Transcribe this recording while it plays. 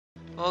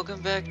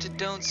Welcome back to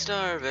Don't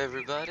Starve,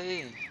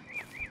 everybody.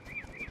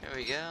 There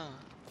we go.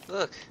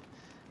 Look,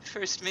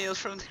 first meal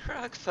from the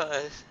crock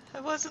pot.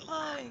 I wasn't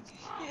lying.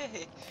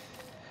 Yay.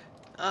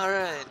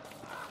 Alright.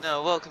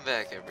 No, welcome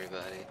back,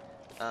 everybody.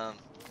 Um,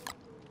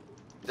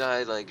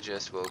 I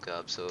just woke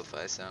up, so if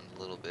I sound a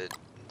little bit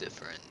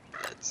different,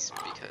 that's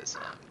because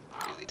I'm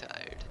really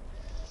tired.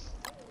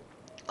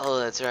 Oh,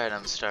 that's right,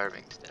 I'm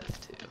starving to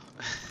death, too.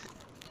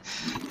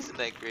 Isn't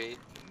that great?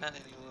 Not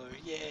anymore.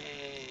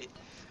 Yay.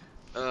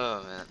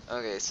 Oh man.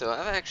 Okay, so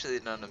I've actually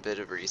done a bit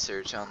of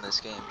research on this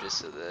game just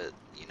so that,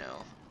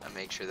 I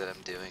make sure that I'm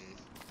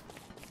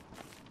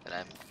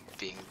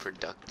being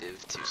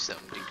productive to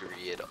some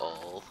degree at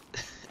all.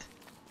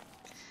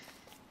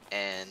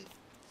 And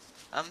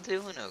I'm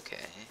doing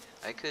okay.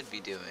 I could be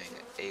doing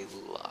a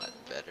lot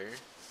better.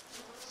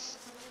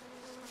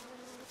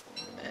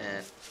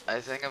 And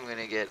I think I'm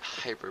gonna get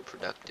hyper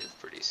productive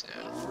pretty soon.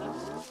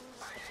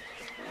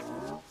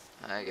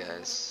 Hi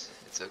guys.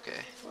 It's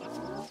okay.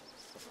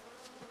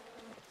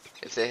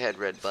 If they had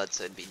red butts,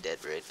 I'd be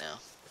dead right now.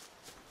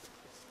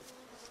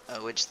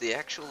 Which the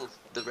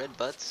red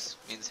butts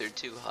means they're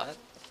too hot,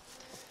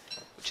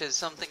 which has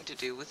something to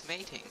do with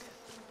mating.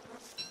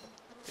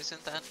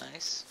 Isn't that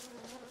nice?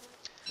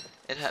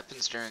 It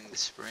happens during the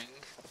spring,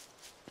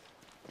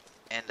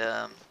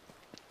 and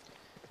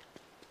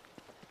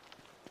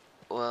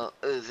well,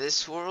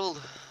 this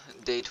world,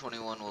 day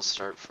 21 will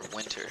start for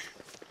winter,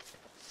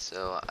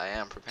 so I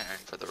am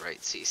preparing for the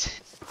right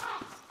season.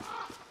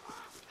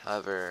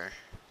 However,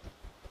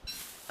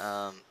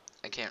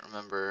 I can't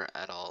remember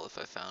at all if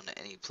I found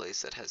any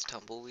place that has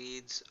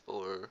tumbleweeds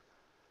or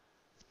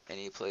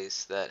any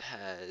place that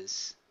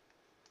has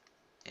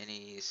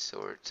any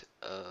sort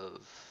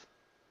of...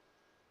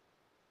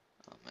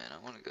 Oh man, I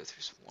want to go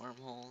through some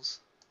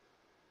wormholes,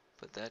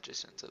 but that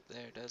just ends up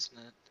there, doesn't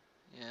it?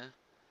 Yeah.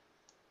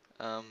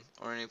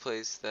 Or any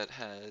place that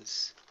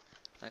has,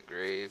 not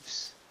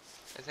graves.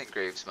 I think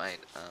graves might,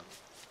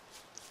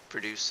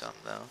 produce some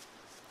though,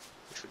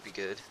 which would be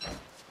good.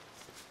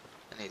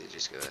 I need to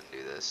just go ahead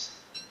and do this.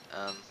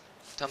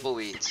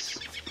 Tumbleweeds.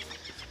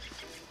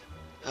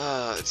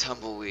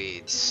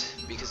 Tumbleweeds.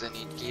 Because I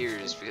need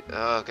gears.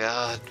 Oh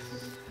god.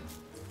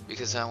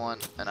 Because I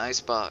want an ice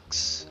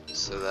box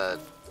so that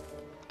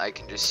I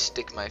can just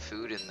stick my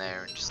food in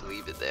there and just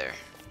leave it there.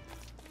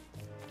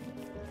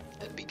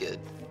 That'd be good.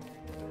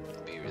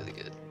 That'd be really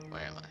good.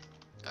 Where am I?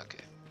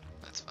 Okay,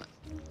 that's fine.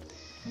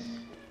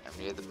 I'm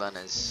near the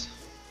bunnies.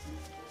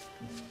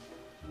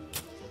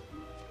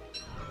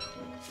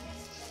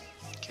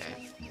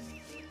 Okay.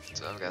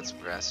 So I've got some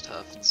grass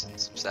tufts and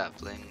some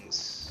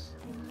saplings.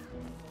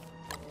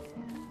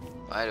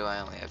 Why do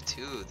I only have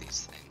 2 of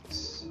these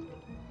things?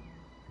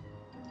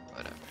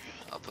 Whatever.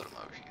 I'll put them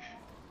over here.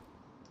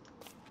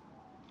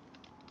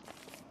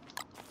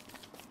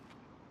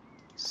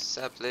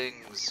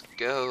 Saplings,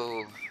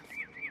 go! Here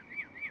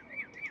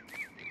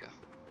you go.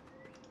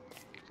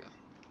 Here you go.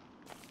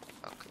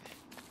 Okay.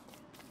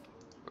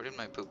 Where did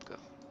my poop go?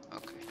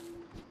 Okay.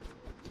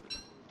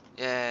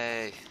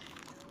 Yay!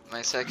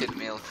 My second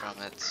meal from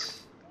it.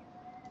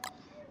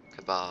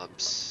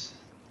 Kebabs.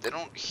 They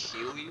don't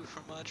heal you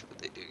for much, but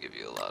they do give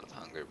you a lot of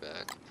hunger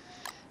back.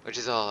 Which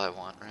is all I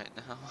want right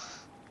now.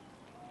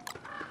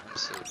 I'm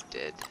so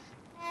dead.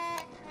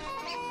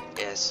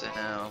 Yes, I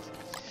know.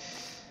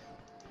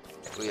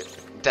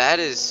 That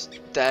is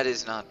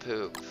not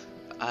poop.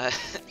 I'm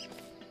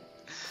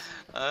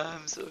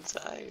so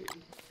tired.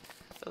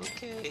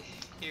 Okay,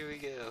 here we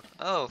go.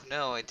 Oh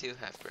no, I do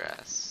have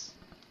grass.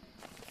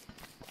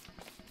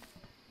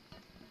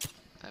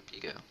 Up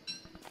you go.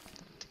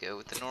 To go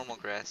with the normal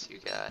grass, you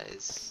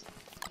guys.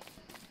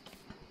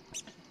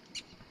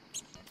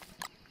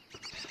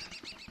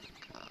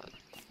 God,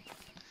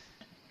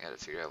 I gotta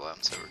figure out why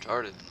I'm so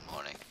retarded in the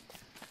morning.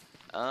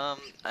 I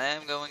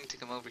am going to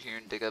come over here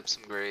and dig up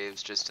some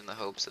graves just in the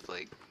hopes of,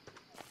 like,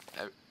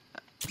 I don't,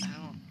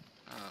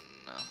 oh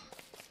no.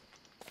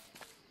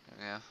 There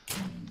we go.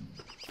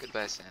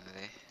 Goodbye,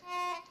 sanity.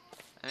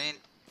 I mean,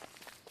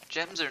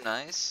 gems are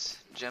nice.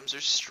 Gems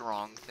are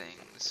strong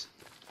things.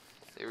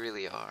 They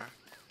really are.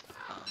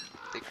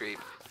 They create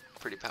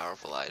pretty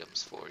powerful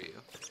items for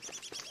you.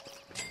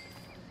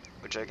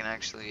 Which I can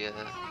actually, I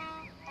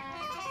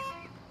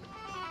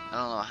don't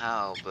know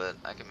how, but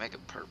I can make a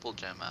purple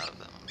gem out of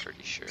them, I'm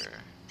pretty sure.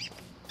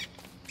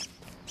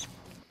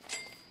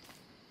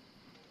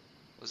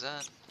 Was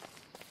that?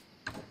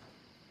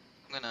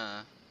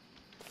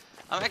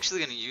 I'm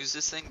actually gonna use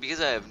this thing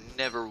because I have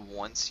never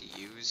once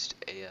used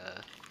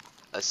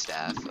a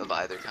staff of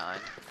either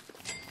kind.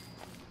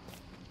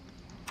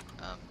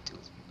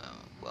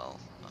 Well,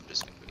 I'm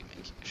just gonna be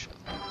making a shovel.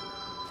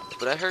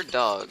 But I heard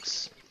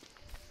dogs.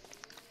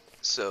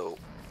 So,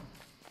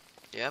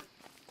 yep,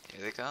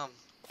 here they come.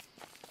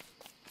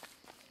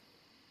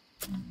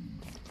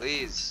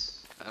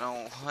 Please, I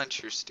don't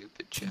want your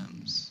stupid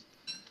gems.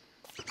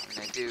 I mean,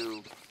 I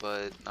do,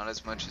 but not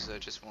as much as I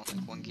just want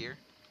like 1 gear.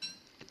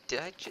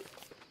 Did I just...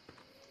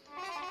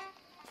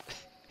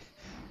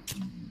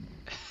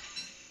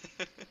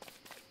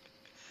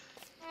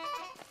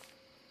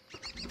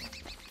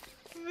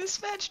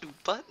 Mismatched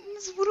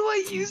buttons? What do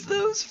I use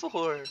those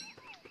for? Are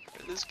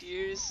those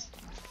gears?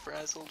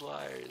 Frazzled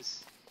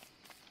wires.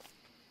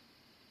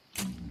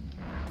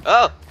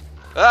 Oh!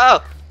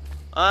 Oh!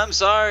 I'm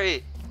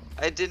sorry!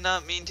 I did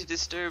not mean to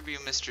disturb you,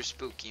 Mr.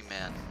 Spooky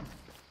Man.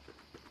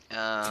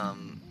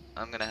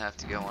 I'm gonna have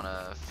to go on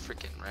a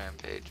freaking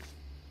rampage.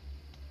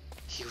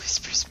 He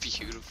whispers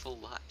beautiful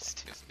lies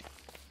to me.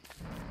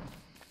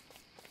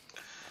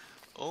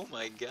 Oh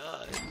my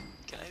god.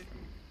 Can I...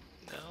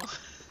 No.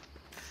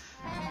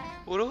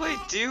 What do I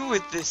do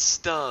with this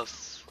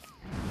stuff?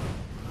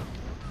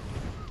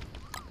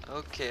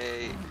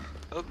 Okay.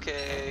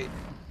 Okay.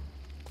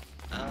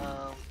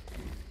 I'm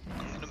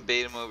gonna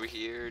bait him over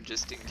here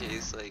just in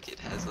case like it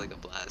has like a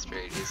blast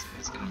radius and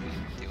he's gonna be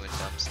doing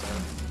dumb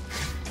stuff.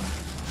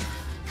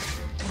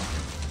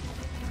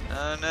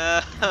 Oh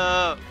no!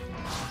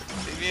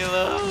 Leave me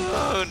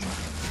alone!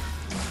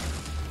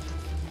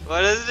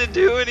 Why doesn't it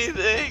do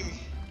anything?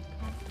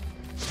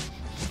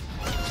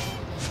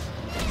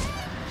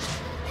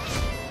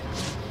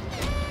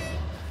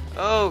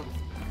 Oh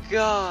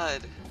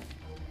god.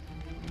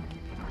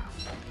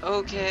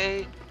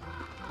 Okay.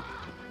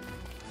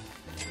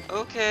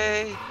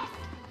 Okay.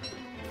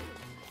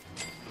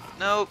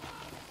 Nope.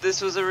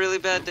 This was a really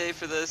bad day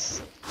for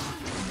this.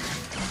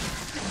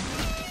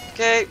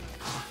 Okay.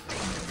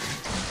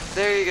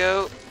 There you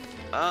go.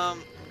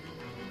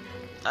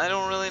 I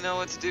don't really know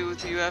what to do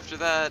with you after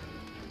that.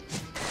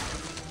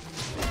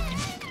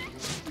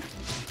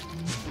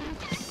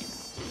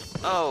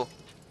 Oh.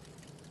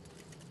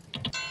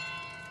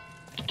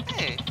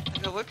 Hey, I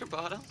got wicker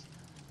bottom.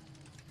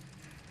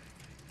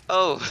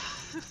 Oh.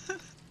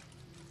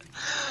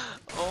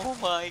 Oh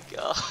my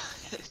god.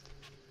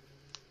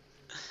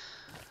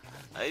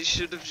 I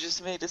should have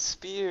just made a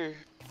spear.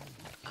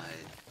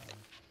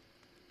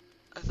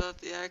 I thought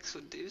the axe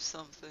would do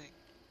something.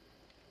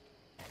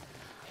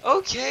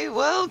 Okay,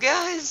 well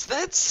guys,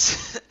 that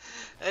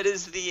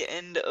is the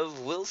end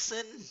of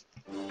Wilson.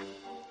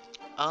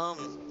 Oh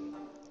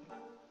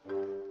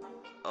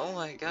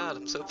my god,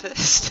 I'm so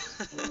pissed.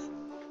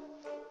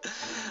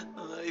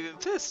 I'm not even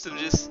pissed, I'm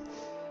just...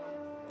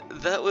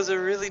 That was a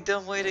really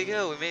dumb way to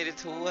go. We made it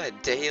to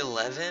what, day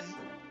 11?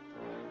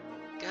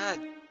 God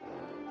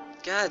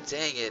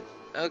dang it.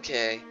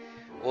 Okay,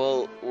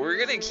 well, we're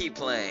gonna keep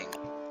playing.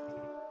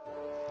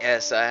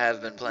 Yes, I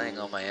have been playing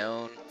on my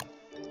own,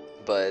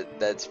 but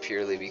that's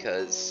purely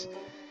because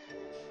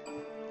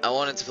I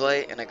wanted to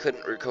play and I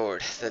couldn't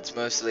record. That's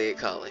mostly at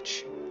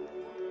college.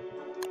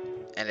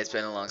 And it's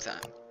been a long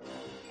time.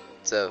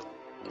 So,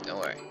 don't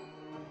worry.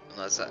 I'm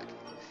not suck.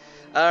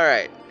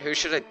 Alright, who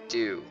should I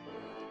do?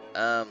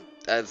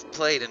 I've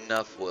played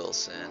enough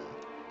Wilson.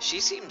 She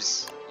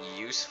seems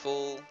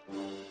useful.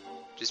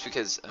 Just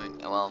because, I mean,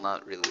 well,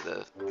 not really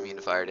the immune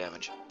to fire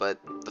damage, but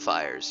the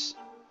fires.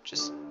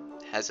 Just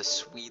has a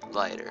sweet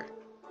lighter.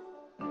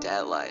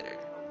 Dat lighter.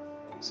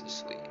 So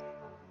sweet.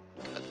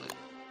 Cuddle it.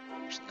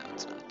 No,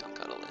 it's not. Don't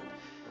cuddle it.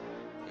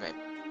 You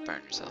might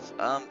burn yourself.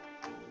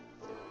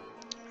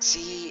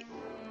 See,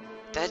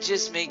 that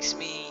just makes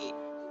me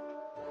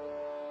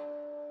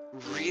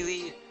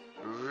really,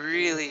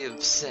 really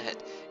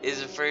upset.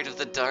 Is afraid of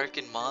the dark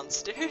and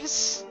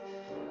monsters?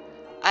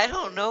 I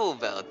don't know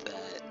about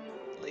that.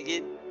 Like,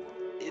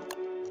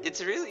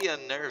 it's really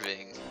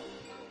unnerving.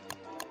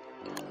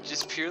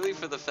 Just purely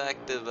for the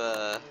fact of,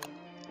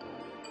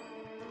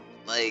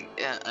 like,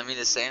 yeah, I mean,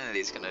 his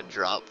sanity's gonna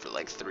drop for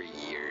like 3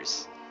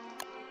 years.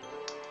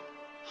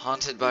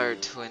 Haunted by her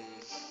twin...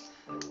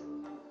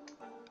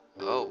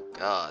 Oh,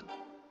 God.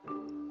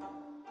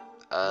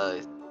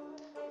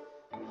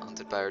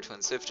 Haunted by her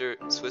twin sister,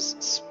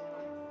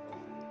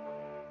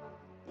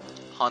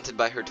 haunted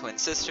by her twin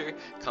sister,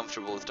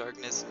 comfortable with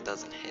darkness, and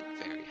doesn't hit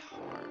very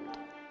hard.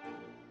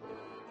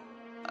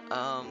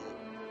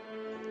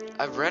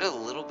 I've read a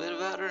little bit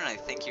about her, and I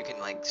think you can,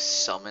 like,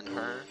 summon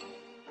her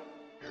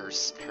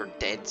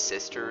dead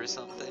sister or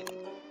something.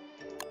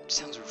 Which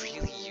sounds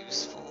really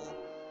useful.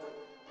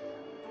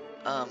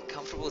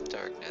 Comfortable with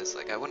darkness,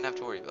 like, I wouldn't have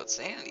to worry about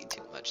sanity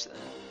too much then.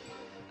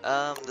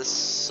 The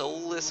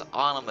soulless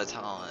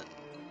automaton.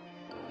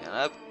 An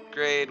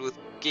upgrade with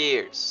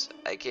gears.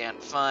 I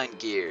can't find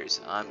gears.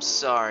 I'm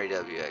sorry,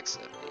 WX78.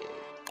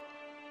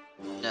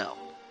 No.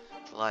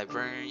 The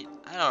librarian.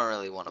 I don't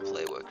really want to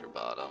play Wicker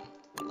Bottom.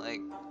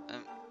 Like,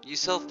 you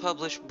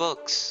self-publish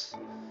books.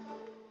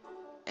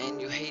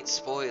 And you hate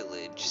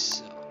spoilage,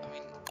 so, I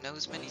mean,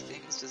 knows many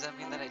things. Does that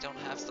mean that I don't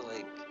have to,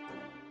 like...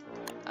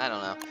 I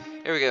don't know.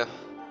 Here we go.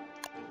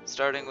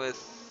 Starting with...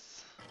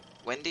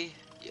 Wendy?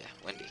 Yeah,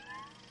 Wendy.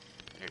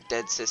 And her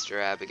dead sister,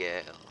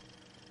 Abigail.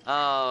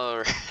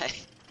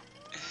 Alright.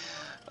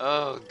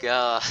 Oh,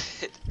 God.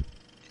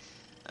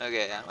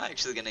 Okay, I'm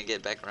actually gonna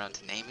get back around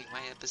to naming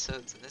my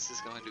episodes, and this is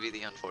going to be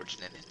the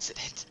unfortunate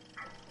incident.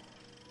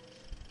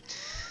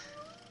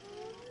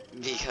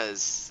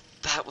 Because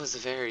that was a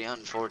very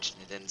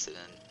unfortunate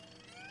incident.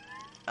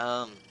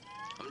 I'm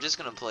just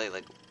gonna play,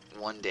 like,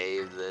 1 day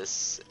of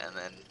this, and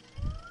then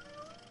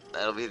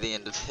that'll be the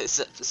end of this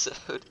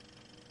episode.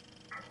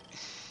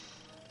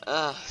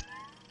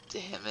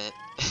 Damn it.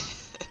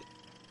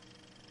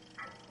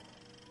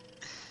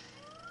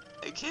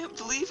 I can't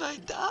believe I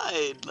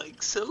died,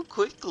 like, so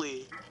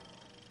quickly.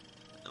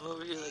 I'm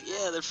over here like,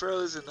 yeah, they're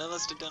frozen. That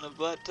must have done a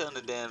butt ton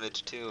of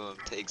damage to him.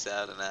 Takes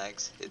out an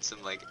axe, hits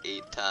him like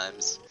 8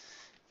 times.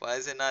 Why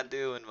is it not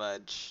doing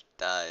much?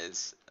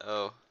 Dies.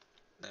 Oh,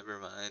 never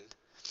mind.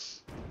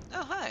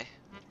 Oh, hi.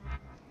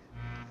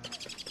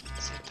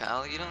 Say,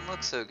 pal, you don't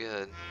look so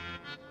good.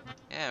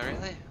 Yeah,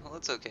 really? Well,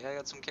 it's okay. I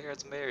got some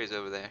carrots and berries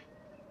over there.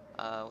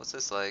 What's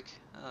this like?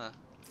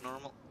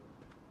 Normal.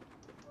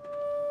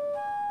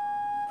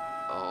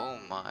 Oh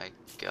my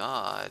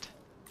god.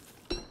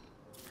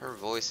 Her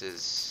voice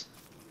is...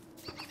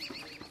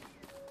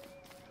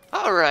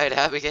 Alright,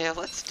 Abigail,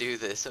 let's do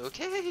this,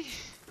 okay?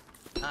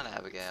 Not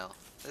Abigail.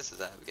 This is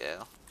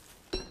Abigail.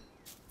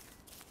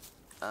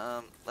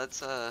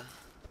 Let's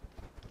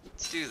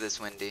do this,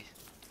 Wendy.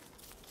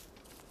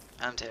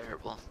 I'm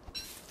terrible.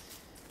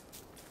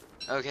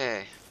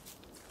 Okay.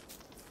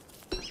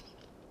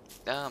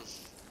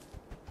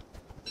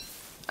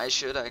 I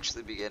should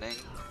actually be getting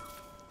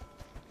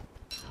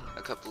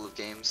a couple of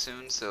games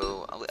soon,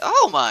 so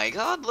oh my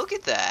god, look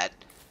at that!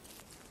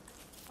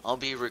 I'll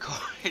be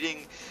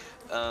recording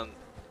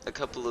a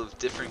couple of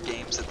different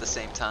games at the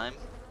same time,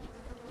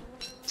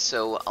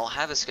 so I'll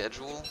have a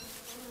schedule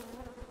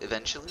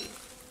eventually.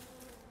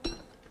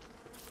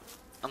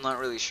 I'm not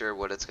really sure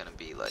what it's gonna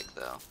be like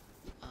though.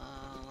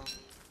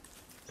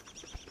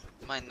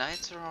 My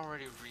nights are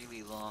already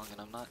really long,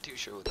 and I'm not too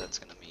sure what that's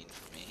gonna mean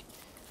for me,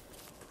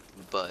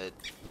 but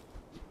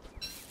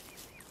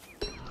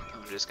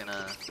I'm just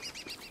gonna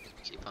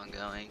keep on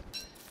going.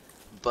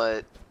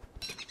 But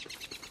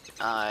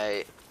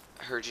I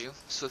heard you,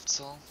 Swift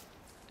Soul,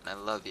 and I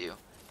love you.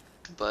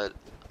 But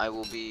I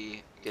will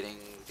be getting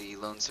the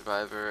Lone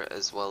Survivor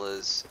as well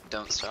as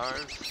Don't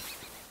Starve.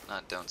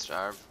 Not Don't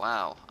Starve.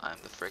 Wow, I'm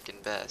the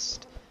frickin'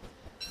 best.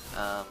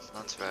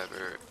 Lone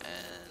Survivor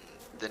and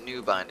the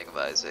new Binding of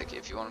Isaac.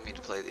 If you wanted me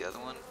to play the other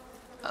one,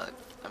 I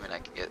mean,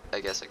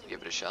 I guess I can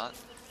give it a shot.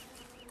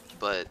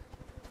 But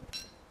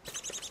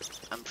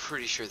I'm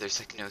pretty sure there's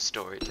like no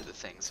story to the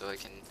thing, so I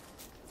can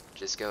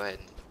just go ahead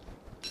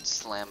and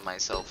slam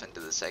myself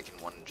into the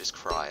second one and just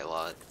cry a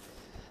lot.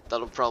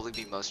 That'll probably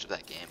be most of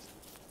that game,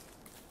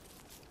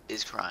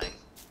 is crying,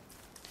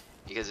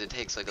 because it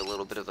takes like a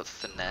little bit of a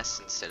finesse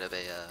instead of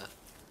a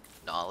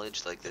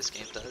knowledge like this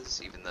game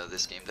does, even though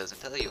this game doesn't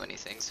tell you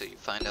anything, so you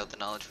find out the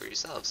knowledge for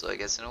yourself. So I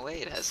guess in a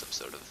way it has some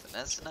sort of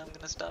finesse, and I'm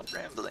gonna stop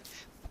rambling.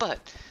 But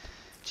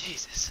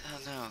Jesus, oh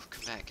no,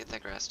 come back, get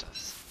that grass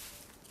stuff.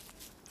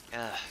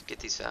 Get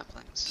these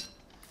saplings.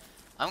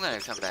 I'm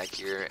gonna come back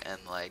here and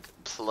like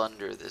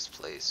plunder this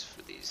place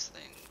for these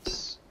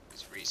things,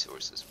 these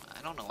resources.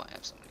 I don't know why I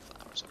have so many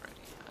flowers already.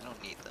 I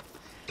don't need them.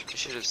 I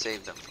should have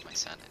saved them for my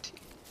sanity.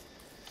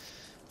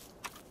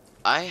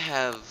 I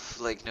have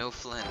like no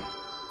flint.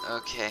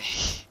 Okay.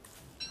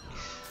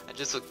 I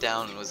just looked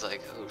down and was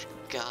like, oh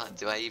god,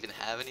 do I even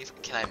have any?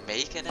 Can I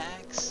make an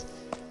axe?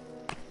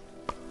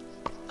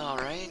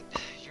 Alright,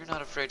 you're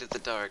not afraid of the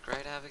dark,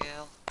 right,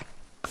 Abigail?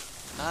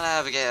 Not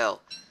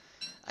Abigail!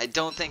 I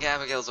don't think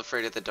Abigail's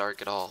afraid of the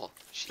dark at all.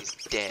 She's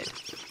dead.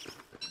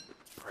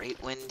 Right,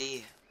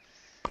 Wendy?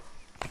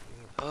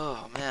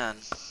 Oh, man.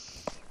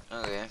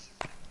 Okay.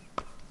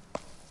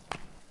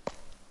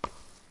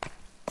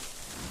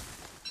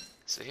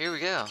 So here we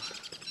go.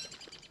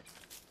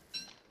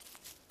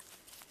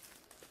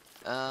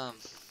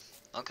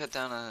 I'll cut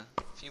down a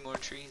few more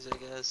trees, I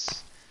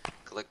guess.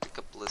 Collect a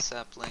couple of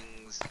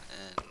saplings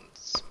and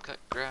some cut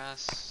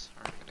grass.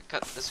 Or I'm gonna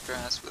cut this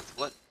grass with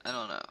what? I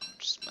don't know.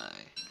 Just my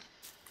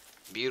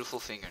beautiful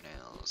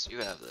fingernails. You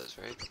have those,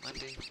 right,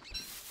 Wendy?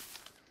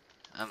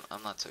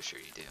 I'm not so sure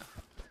you do.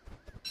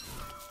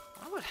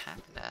 What would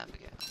happen to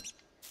Abigail?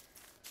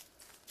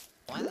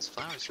 Why are those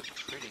flowers so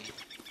pretty?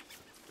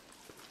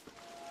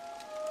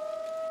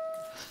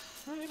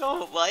 I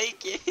don't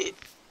like it.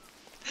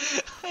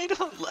 I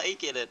don't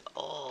like it at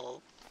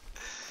all.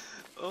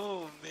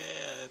 Oh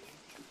man,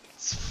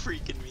 it's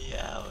freaking me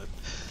out.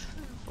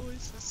 My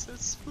voice is so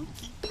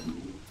spooky.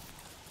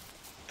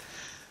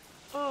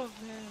 Oh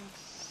man.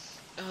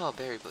 Oh,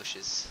 berry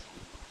bushes.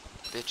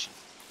 Bitchin'.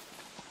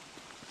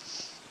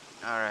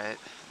 Alright,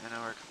 I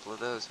know where a couple of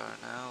those are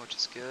now, which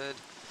is good.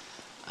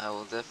 I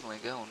will definitely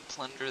go and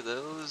plunder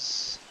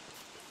those.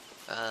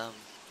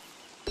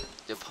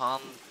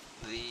 Upon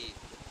the...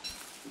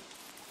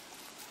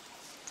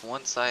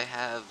 Once I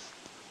have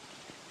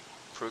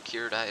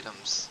procured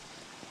items,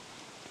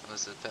 I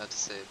was about to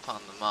say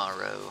upon the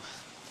morrow.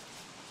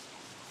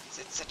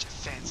 It's such a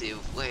fancy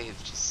way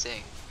of just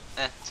saying,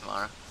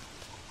 tomorrow.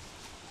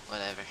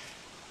 Whatever.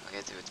 I'll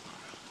get to it tomorrow.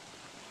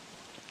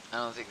 I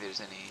don't think there's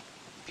any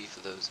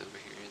beefaloes over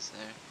here, is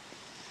there?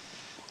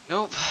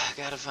 Nope.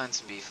 Gotta find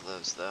some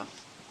beefaloes, though.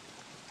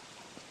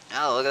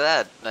 Oh, look at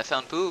that. I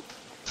found poop.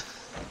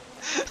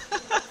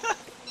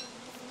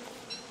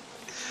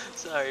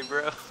 Sorry,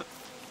 bro.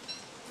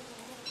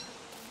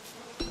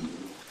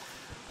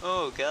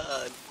 Oh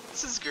god,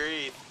 this is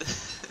great.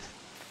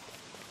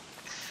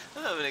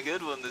 I'm having a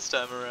good one this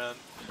time around.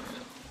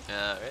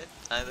 Alright,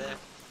 hi there.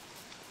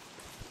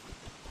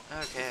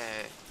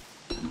 Okay.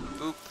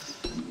 Boop,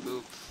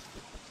 boop.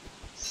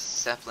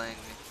 Sapling.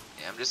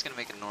 Yeah, I'm just gonna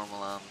make a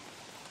normal,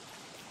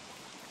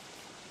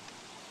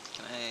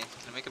 can I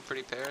make a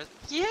pretty parrot?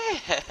 Yeah!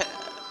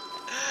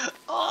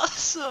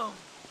 Awesome!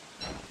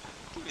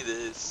 Give me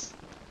this.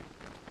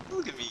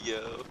 Look at me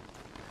go.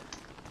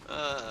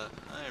 I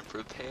am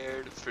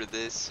prepared for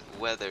this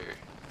weather.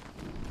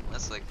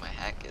 Unless, like, my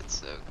hat gets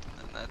soaked,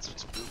 and that's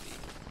just poopy.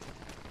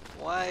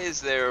 Why is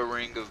there a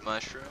ring of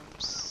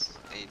mushrooms?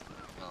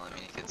 Well, I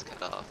mean, it gets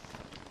cut off,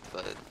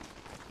 but...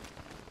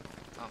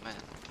 Oh, man.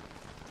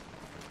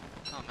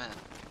 Oh, man.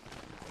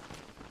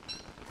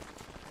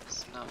 This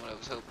is not what I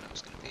was hoping it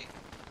was gonna be.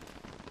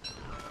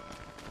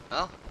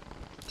 Well,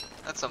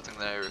 that's something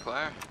that I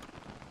require.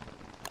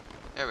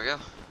 There we go.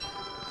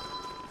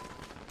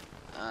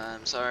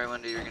 I'm sorry,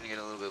 Wendy, you're gonna get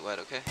a little bit wet,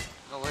 okay?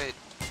 Oh, wait.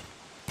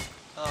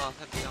 Oh,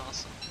 that'd be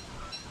awesome.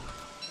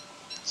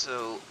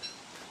 So,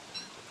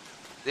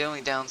 the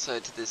only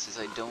downside to this is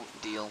I don't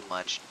deal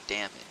much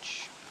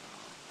damage.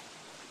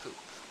 Poop.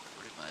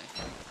 Where's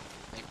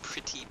my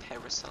pretty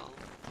parasol?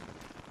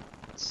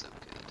 That's so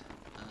good.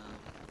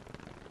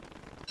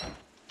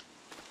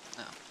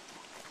 No.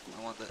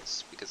 I want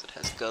this because it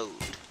has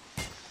gold.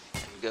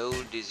 And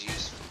gold is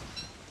useful.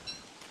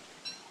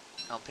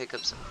 I'll pick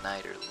up some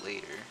niter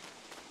later.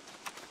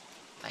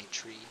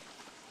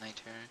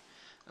 Niter.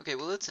 Okay,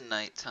 well it's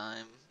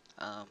nighttime.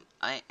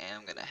 I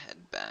am gonna head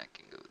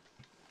back and go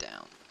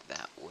down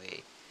that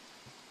way.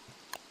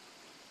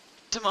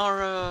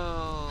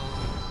 Tomorrow!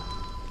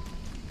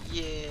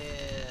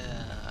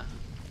 Yeah!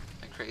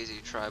 My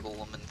crazy tribal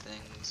woman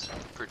things,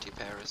 pretty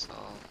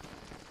parasol.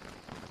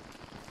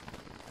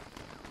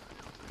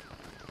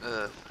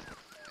 A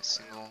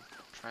single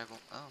tribal,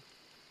 oh.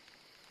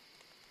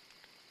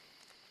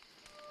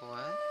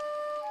 What?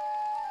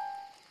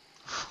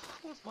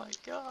 Oh my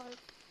god.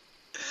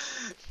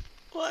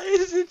 Why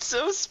is it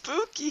so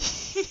spooky?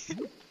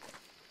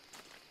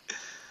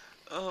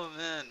 Oh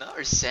man, now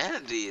our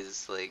sanity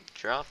is like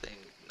dropping.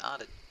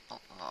 Not a.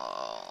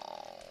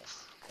 Oh.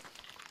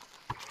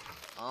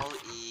 I'll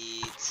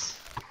eat.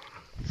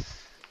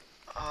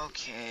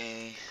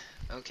 Okay.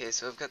 Okay,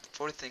 so I've got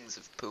 4 things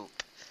of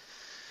poop.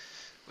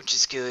 Which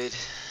is good.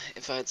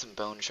 If I had some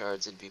bone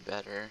shards, it'd be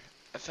better.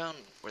 I found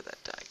where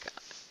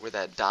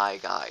that guy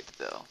died,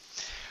 though.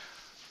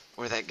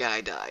 Where that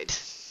guy died.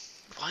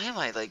 Why am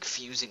I, like,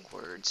 fusing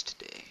words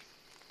today?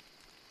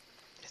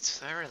 It's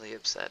thoroughly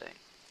upsetting.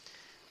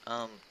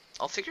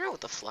 I'll figure out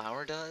what the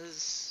flower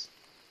does.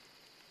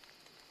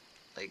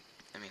 Like,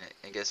 I mean,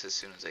 I guess as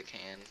soon as I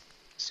can.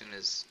 As soon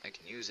as I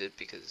can use it,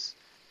 because...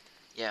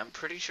 Yeah, I'm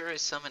pretty sure I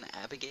summon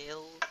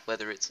Abigail,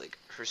 whether it's, like,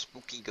 her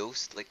spooky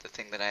ghost, like the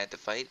thing that I had to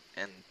fight,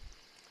 and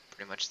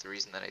pretty much the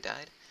reason that I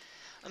died.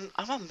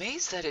 I'm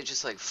amazed that it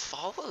just, like,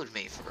 followed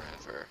me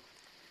forever.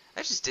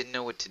 I just didn't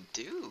know what to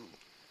do.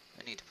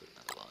 I need to put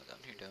another log on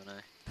here, don't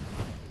I?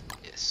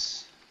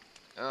 Yes.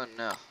 Oh,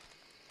 no.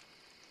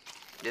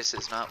 This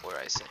is not where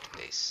I set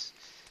base.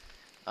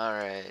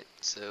 Alright,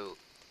 so...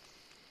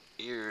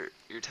 Your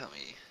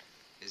tummy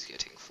is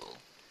getting full.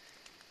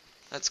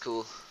 That's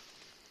cool.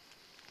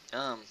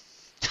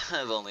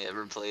 I've only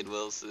ever played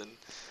Wilson.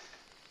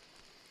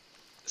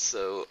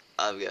 So,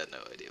 I've got no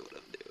idea what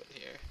I'm doing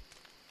here.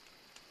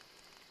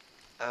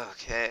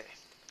 Okay.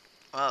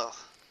 Well,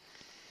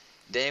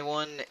 day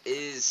 1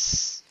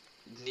 is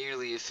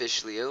nearly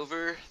officially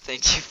over.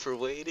 Thank you for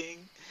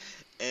waiting.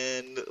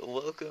 And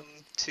welcome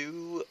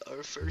to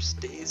our first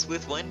days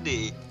with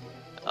Wendy.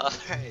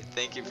 Alright,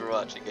 thank you for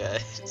watching,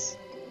 guys.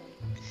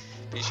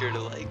 Be sure to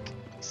like,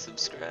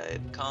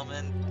 subscribe,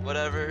 comment,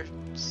 whatever.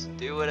 Just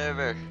do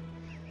whatever.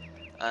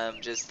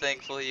 I'm just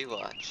thankful you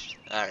watched.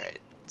 Alright,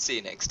 see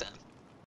you next time.